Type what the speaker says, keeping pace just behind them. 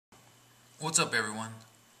What's up, everyone?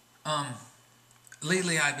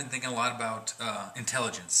 Lately I've been thinking a lot about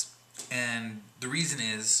intelligence, and the reason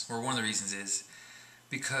is, or one of the reasons is,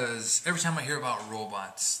 because every time I hear about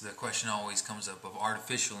robots, the question always comes up of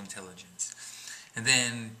artificial intelligence, and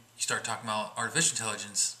then you start talking about artificial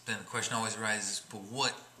intelligence, then the question always arises, but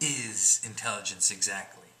what is intelligence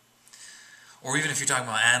exactly? Or even if you're talking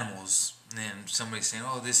about animals, and somebody's saying,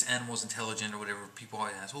 oh, this animal's intelligent or whatever, people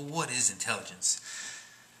always ask, well, what is intelligence?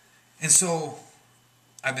 And so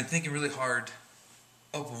I've been thinking really hard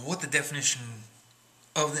of what the definition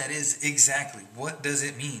of that is exactly. What does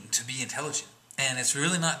it mean to be intelligent? And it's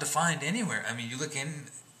really not defined anywhere. I mean, you look in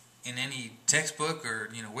any textbook or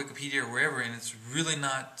Wikipedia or wherever, and it's really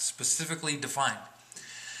not specifically defined.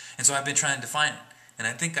 And so I've been trying to define it, and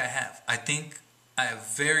I think I have. I think I have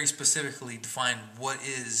very specifically defined what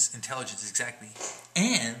is intelligence exactly,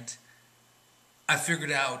 and I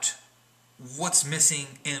figured out what's missing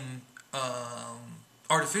in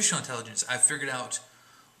artificial intelligence. I figured out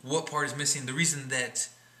what part is missing. The reason that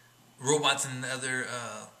robots and other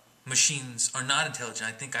machines are not intelligent.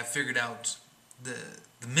 I think I figured out the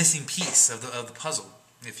missing piece of the puzzle,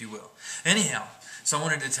 if you will. Anyhow, so I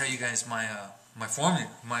wanted to tell you guys my formula,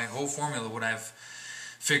 my whole formula, what I've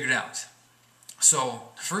figured out. So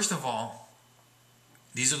first of all,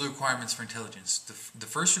 these are the requirements for intelligence. The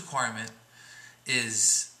first requirement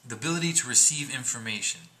is the ability to receive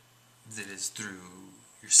information. That is through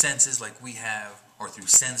your senses like we have, or through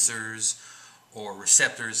sensors or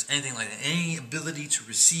receptors, anything like that. Any ability to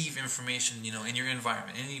receive information, in your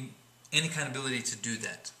environment, any kind of ability to do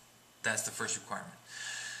that. That's the first requirement.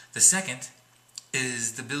 The second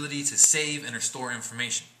is the ability to save and store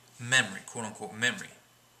information. Memory, quote unquote memory.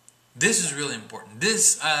 This is really important.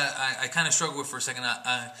 This I kind of struggled with for a second.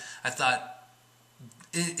 I thought,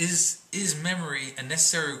 is memory a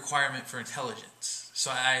necessary requirement for intelligence? So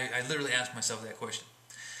I literally asked myself that question.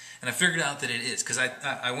 And I figured out that it is, because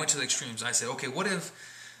I went to the extremes. I said, okay, what if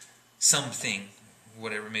something,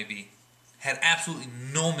 whatever it may be, had absolutely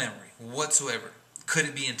no memory whatsoever? Could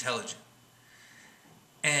it be intelligent?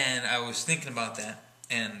 And I was thinking about that,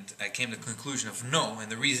 and I came to the conclusion of no.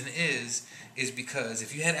 And the reason is because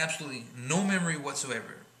if you had absolutely no memory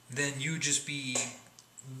whatsoever, then you'd just be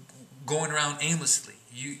going around aimlessly.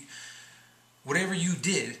 Whatever you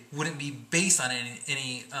did wouldn't be based on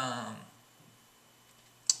any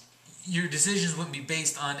your decisions wouldn't be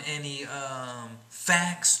based on any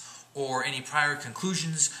facts or any prior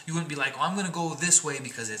conclusions. You wouldn't be like, oh, I'm going to go this way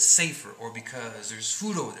because it's safer, or because there's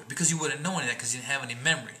food over there, because you wouldn't know any of that because you didn't have any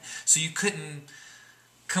memory. So you couldn't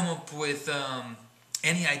come up with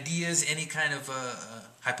any ideas, any kind of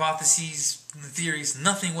hypotheses, theories,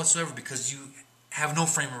 nothing whatsoever, because you have no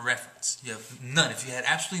frame of reference. You have none. If you had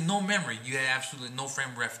absolutely no memory, you had absolutely no frame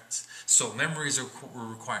of reference. So memory is a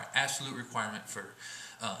absolute requirement for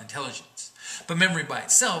intelligence. But memory by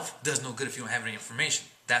itself does no good if you don't have any information.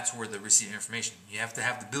 That's where the receiving information. You have to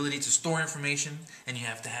have the ability to store information, and you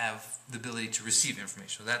have to have the ability to receive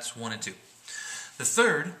information. So that's 1 and 2. The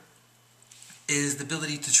third is the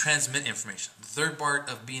ability to transmit information. The third part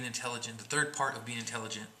of being intelligent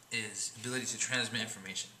is the ability to transmit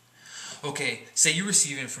information. Okay, say you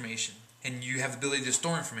receive information and you have the ability to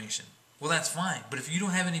store information. Well, that's fine. But if you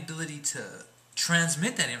don't have any ability to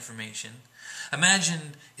transmit that information,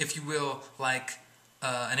 imagine, if you will, like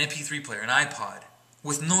an MP3 player, an iPod,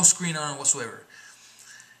 with no screen on it whatsoever.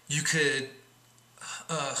 You could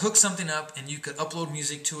hook something up and you could upload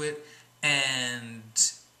music to it, and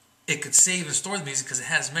it could save and store the music because it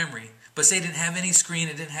has memory. But say it didn't have any screen,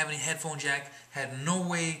 it didn't have any headphone jack, had no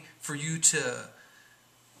way for you to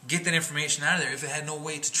get that information out of there, if it had no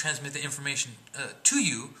way to transmit the information to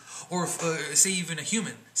you, or if, say even a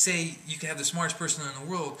human, say you could have the smartest person in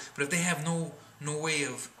the world, but if they have no way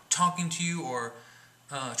of talking to you or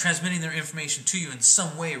transmitting their information to you in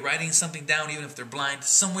some way, writing something down even if they're blind,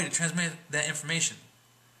 some way to transmit that information,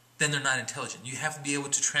 then they're not intelligent. You have to be able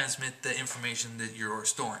to transmit the information that you're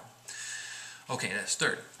storing. Okay, that's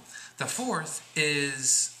third. The fourth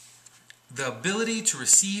is the ability to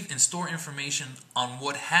receive and store information on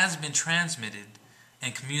what has been transmitted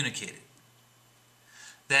and communicated.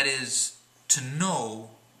 That is, to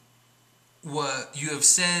know what you have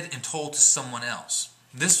said and told to someone else.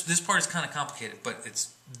 This part is kind of complicated, but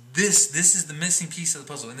this is the missing piece of the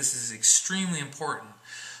puzzle, and this is extremely important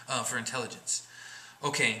for intelligence.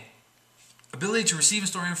 Okay, ability to receive and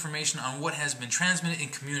store information on what has been transmitted and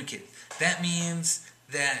communicated. That means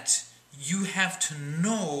that you have to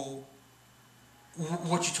know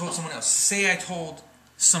what you told someone else. Say I told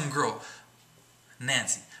some girl,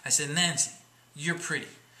 Nancy. I said, Nancy, you're pretty.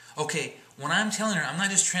 Okay, when I'm telling her, I'm not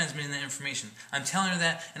just transmitting that information. I'm telling her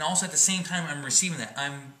that, and also at the same time, I'm receiving that.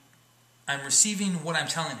 I'm receiving what I'm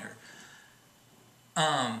telling her.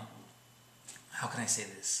 How can I say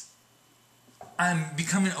this? I'm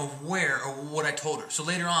becoming aware of what I told her. So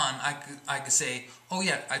later on, I could say, oh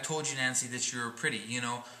yeah, I told you, Nancy, that you're pretty, you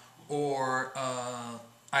know, or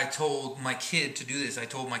I told my kid to do this. I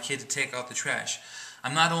told my kid to take out the trash.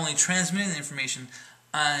 I'm not only transmitting the information,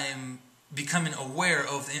 I'm becoming aware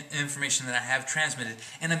of the information that I have transmitted,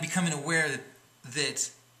 and I'm becoming aware that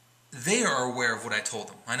they are aware of what I told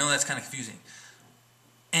them. I know that's kind of confusing.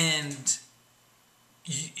 And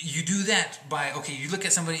you do that by, okay, you look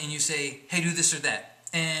at somebody and you say, hey, do this or that.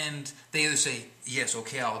 And they either say, yes,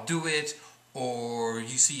 okay, I'll do it, or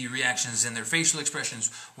you see reactions in their facial expressions.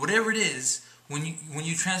 Whatever it is, when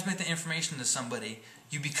you transmit the information to somebody,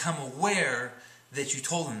 you become aware that you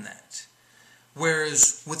told them that.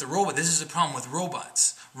 Whereas with a robot, this is a problem with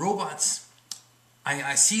robots. Robots,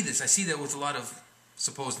 I see this. I see that with a lot of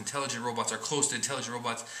supposed intelligent robots or close to intelligent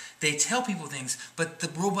robots. They tell people things, but the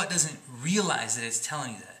robot doesn't realize that it's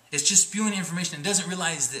telling you that. It's just spewing information and doesn't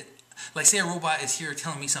realize that, like say a robot is here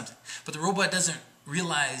telling me something, but the robot doesn't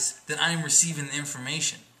realize that I'm receiving the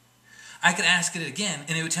information. I could ask it again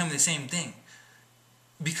and it would tell me the same thing.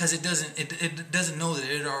 Because it doesn't know that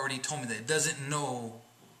it already told me that. It doesn't know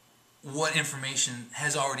what information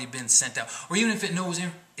has already been sent out. Or even if it knows,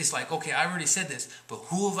 it's like, okay, I already said this, but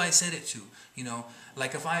who have I said it to? You know,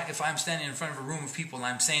 like if I'm standing in front of a room of people and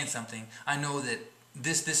I'm saying something, I know that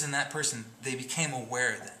this and that person, they became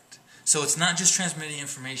aware of that. So it's not just transmitting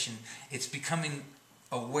information, it's becoming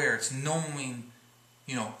aware, it's knowing,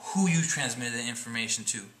 you know, who you transmitted the information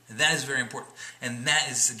to. And that is very important. And that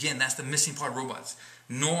is, again, that's the missing part of robots.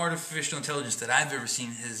 No artificial intelligence that I've ever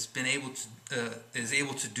seen has been able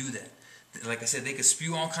to do that. Like I said, they could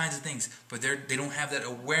spew all kinds of things, but they don't have that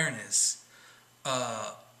awareness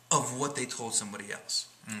of what they told somebody else.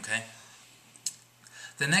 Okay.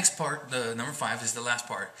 The next part, the number 5, is the last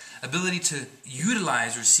part: ability to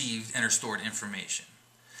utilize received and or stored information.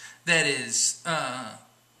 That is not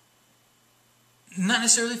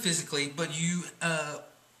necessarily physically, but you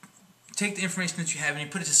take the information that you have and you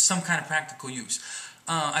put it to some kind of practical use.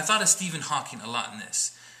 I thought of Stephen Hawking a lot in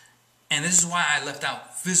this. And this is why I left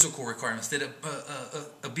out physical requirements, that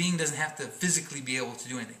a being doesn't have to physically be able to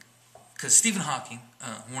do anything. Because Stephen Hawking,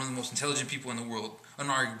 one of the most intelligent people in the world,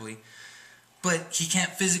 unarguably, but he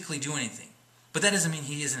can't physically do anything. But that doesn't mean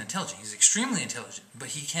he isn't intelligent. He's extremely intelligent, but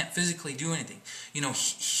he can't physically do anything. You know,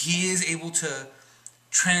 he is able to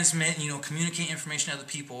transmit, you know, communicate information to other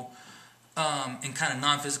people in kind of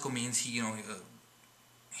non-physical means. He, you know,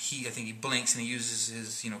 I think he blinks and he uses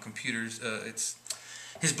his, you know, computers.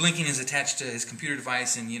 His blinking is attached to his computer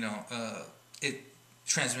device, and, you know, it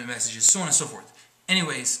transmits messages, so on and so forth.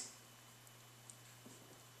 Anyways,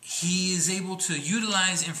 he is able to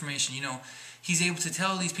utilize information. You know, he's able to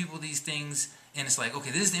tell these people these things, and it's like,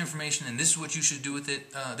 okay, this is the information, and this is what you should do with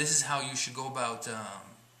it. This is how you should go about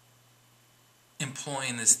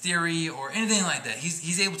employing this theory or anything like that.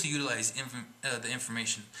 He's able to utilize the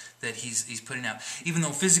information that he's putting out, even though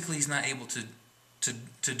physically he's not able to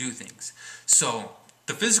do things. So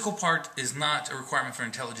the physical part is not a requirement for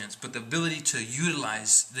intelligence, but the ability to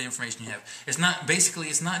utilize the information you have. It's not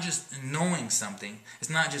just knowing something. It's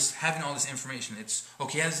not just having all this information. It's,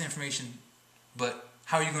 okay, you have this information, but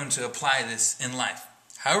how are you going to apply this in life?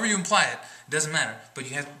 However you apply it, it doesn't matter, but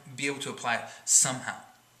you have to be able to apply it somehow.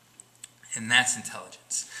 And that's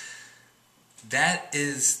intelligence. That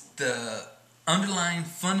is the underlying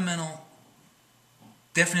fundamental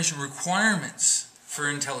definition requirements for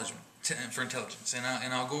intelligence.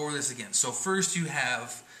 And I'll go over this again. So first you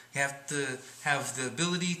have to have the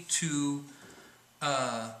ability to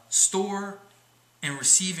store and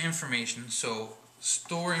receive information. So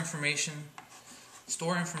store information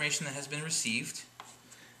that has been received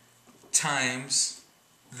times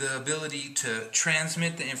the ability to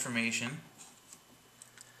transmit the information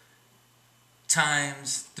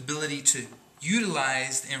times the ability to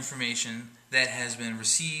utilize the information that has been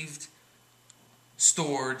received,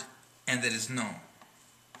 stored, and that is known.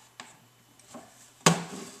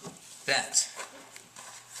 That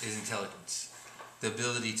is intelligence. The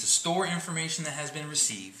ability to store information that has been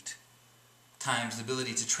received times the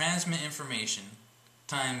ability to transmit information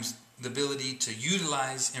times the ability to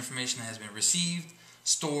utilize information that has been received,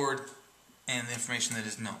 stored, and the information that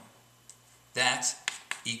is known. That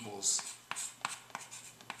equals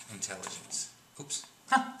intelligence. Oops.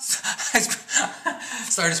 I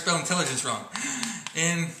started spelling intelligence wrong.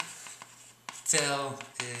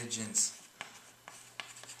 Intelligence.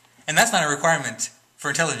 And that's not a requirement for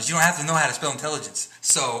intelligence. You don't have to know how to spell intelligence.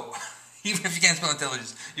 So, Even if you can't spell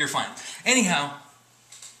intelligence, you're fine. Anyhow,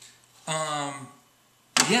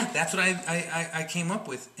 yeah, that's what I came up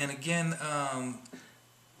with. And again,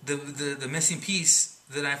 the missing piece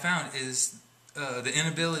that I found is the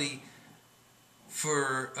inability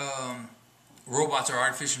for robots or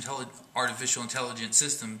artificial intelligence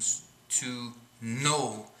systems to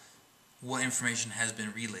know what information has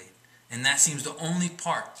been relayed. And that seems the only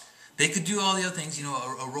part. They could do all the other things,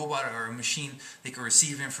 a robot or a machine, they could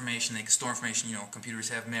receive information, they could store information, computers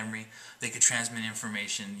have memory, they could transmit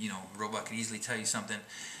information, a robot could easily tell you something.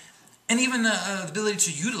 And even the ability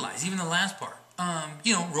to utilize, even the last part.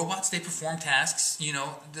 Robots, they perform tasks, you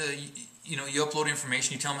upload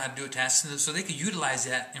information, you tell them how to do a task, so they could utilize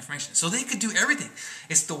that information. So they could do everything.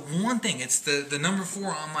 It's the one thing, it's the number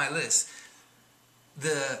 4 on my list.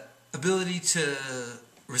 The ability to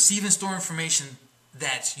receive and store information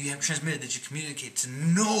that you have transmitted, that you communicate, to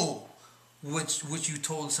know what you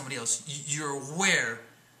told somebody else. You're aware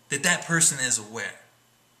that that person is aware.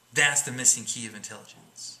 That's the missing key of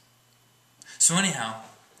intelligence. So anyhow,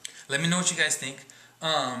 let me know what you guys think.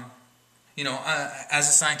 As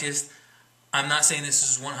a scientist, I'm not saying this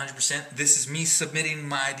is 100%. This is me submitting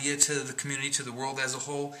my idea to the community, to the world as a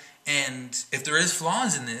whole. And if there is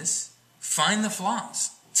flaws in this, find the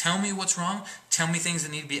flaws. Tell me what's wrong. Tell me things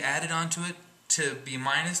that need to be added onto it to be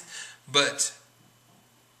minus. But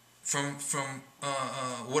from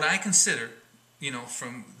what I consider,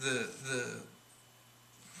 from the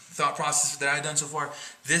thought process that I've done so far,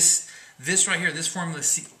 this right here, this formula,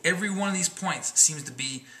 every one of these points seems to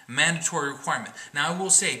be a mandatory requirement. Now I will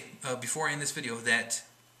say, before I end this video, that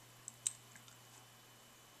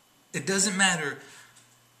it doesn't matter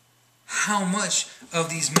how much of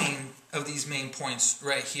these main points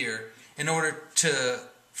right here, in order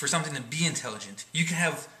for something to be intelligent. You can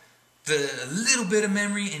have the little bit of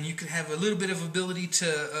memory, and you can have a little bit of ability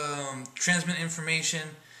to transmit information,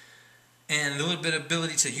 and a little bit of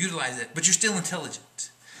ability to utilize it, but you're still intelligent.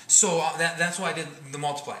 So that's why I did the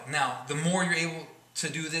multiply. Now, the more you're able to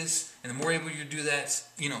do this, and the more able you do that,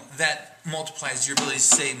 that multiplies your abilities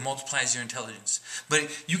to say, multiplies your intelligence.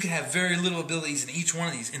 But you can have very little abilities in each one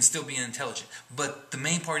of these and still be intelligent. But the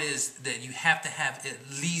main part is that you have to have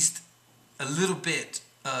at least a little bit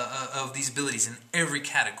of these abilities in every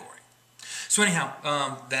category. So anyhow,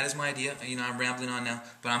 that is my idea. I'm rambling on now,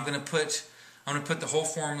 but I'm gonna put the whole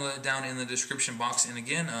formula down in the description box. And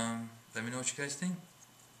again, let me know what you guys think.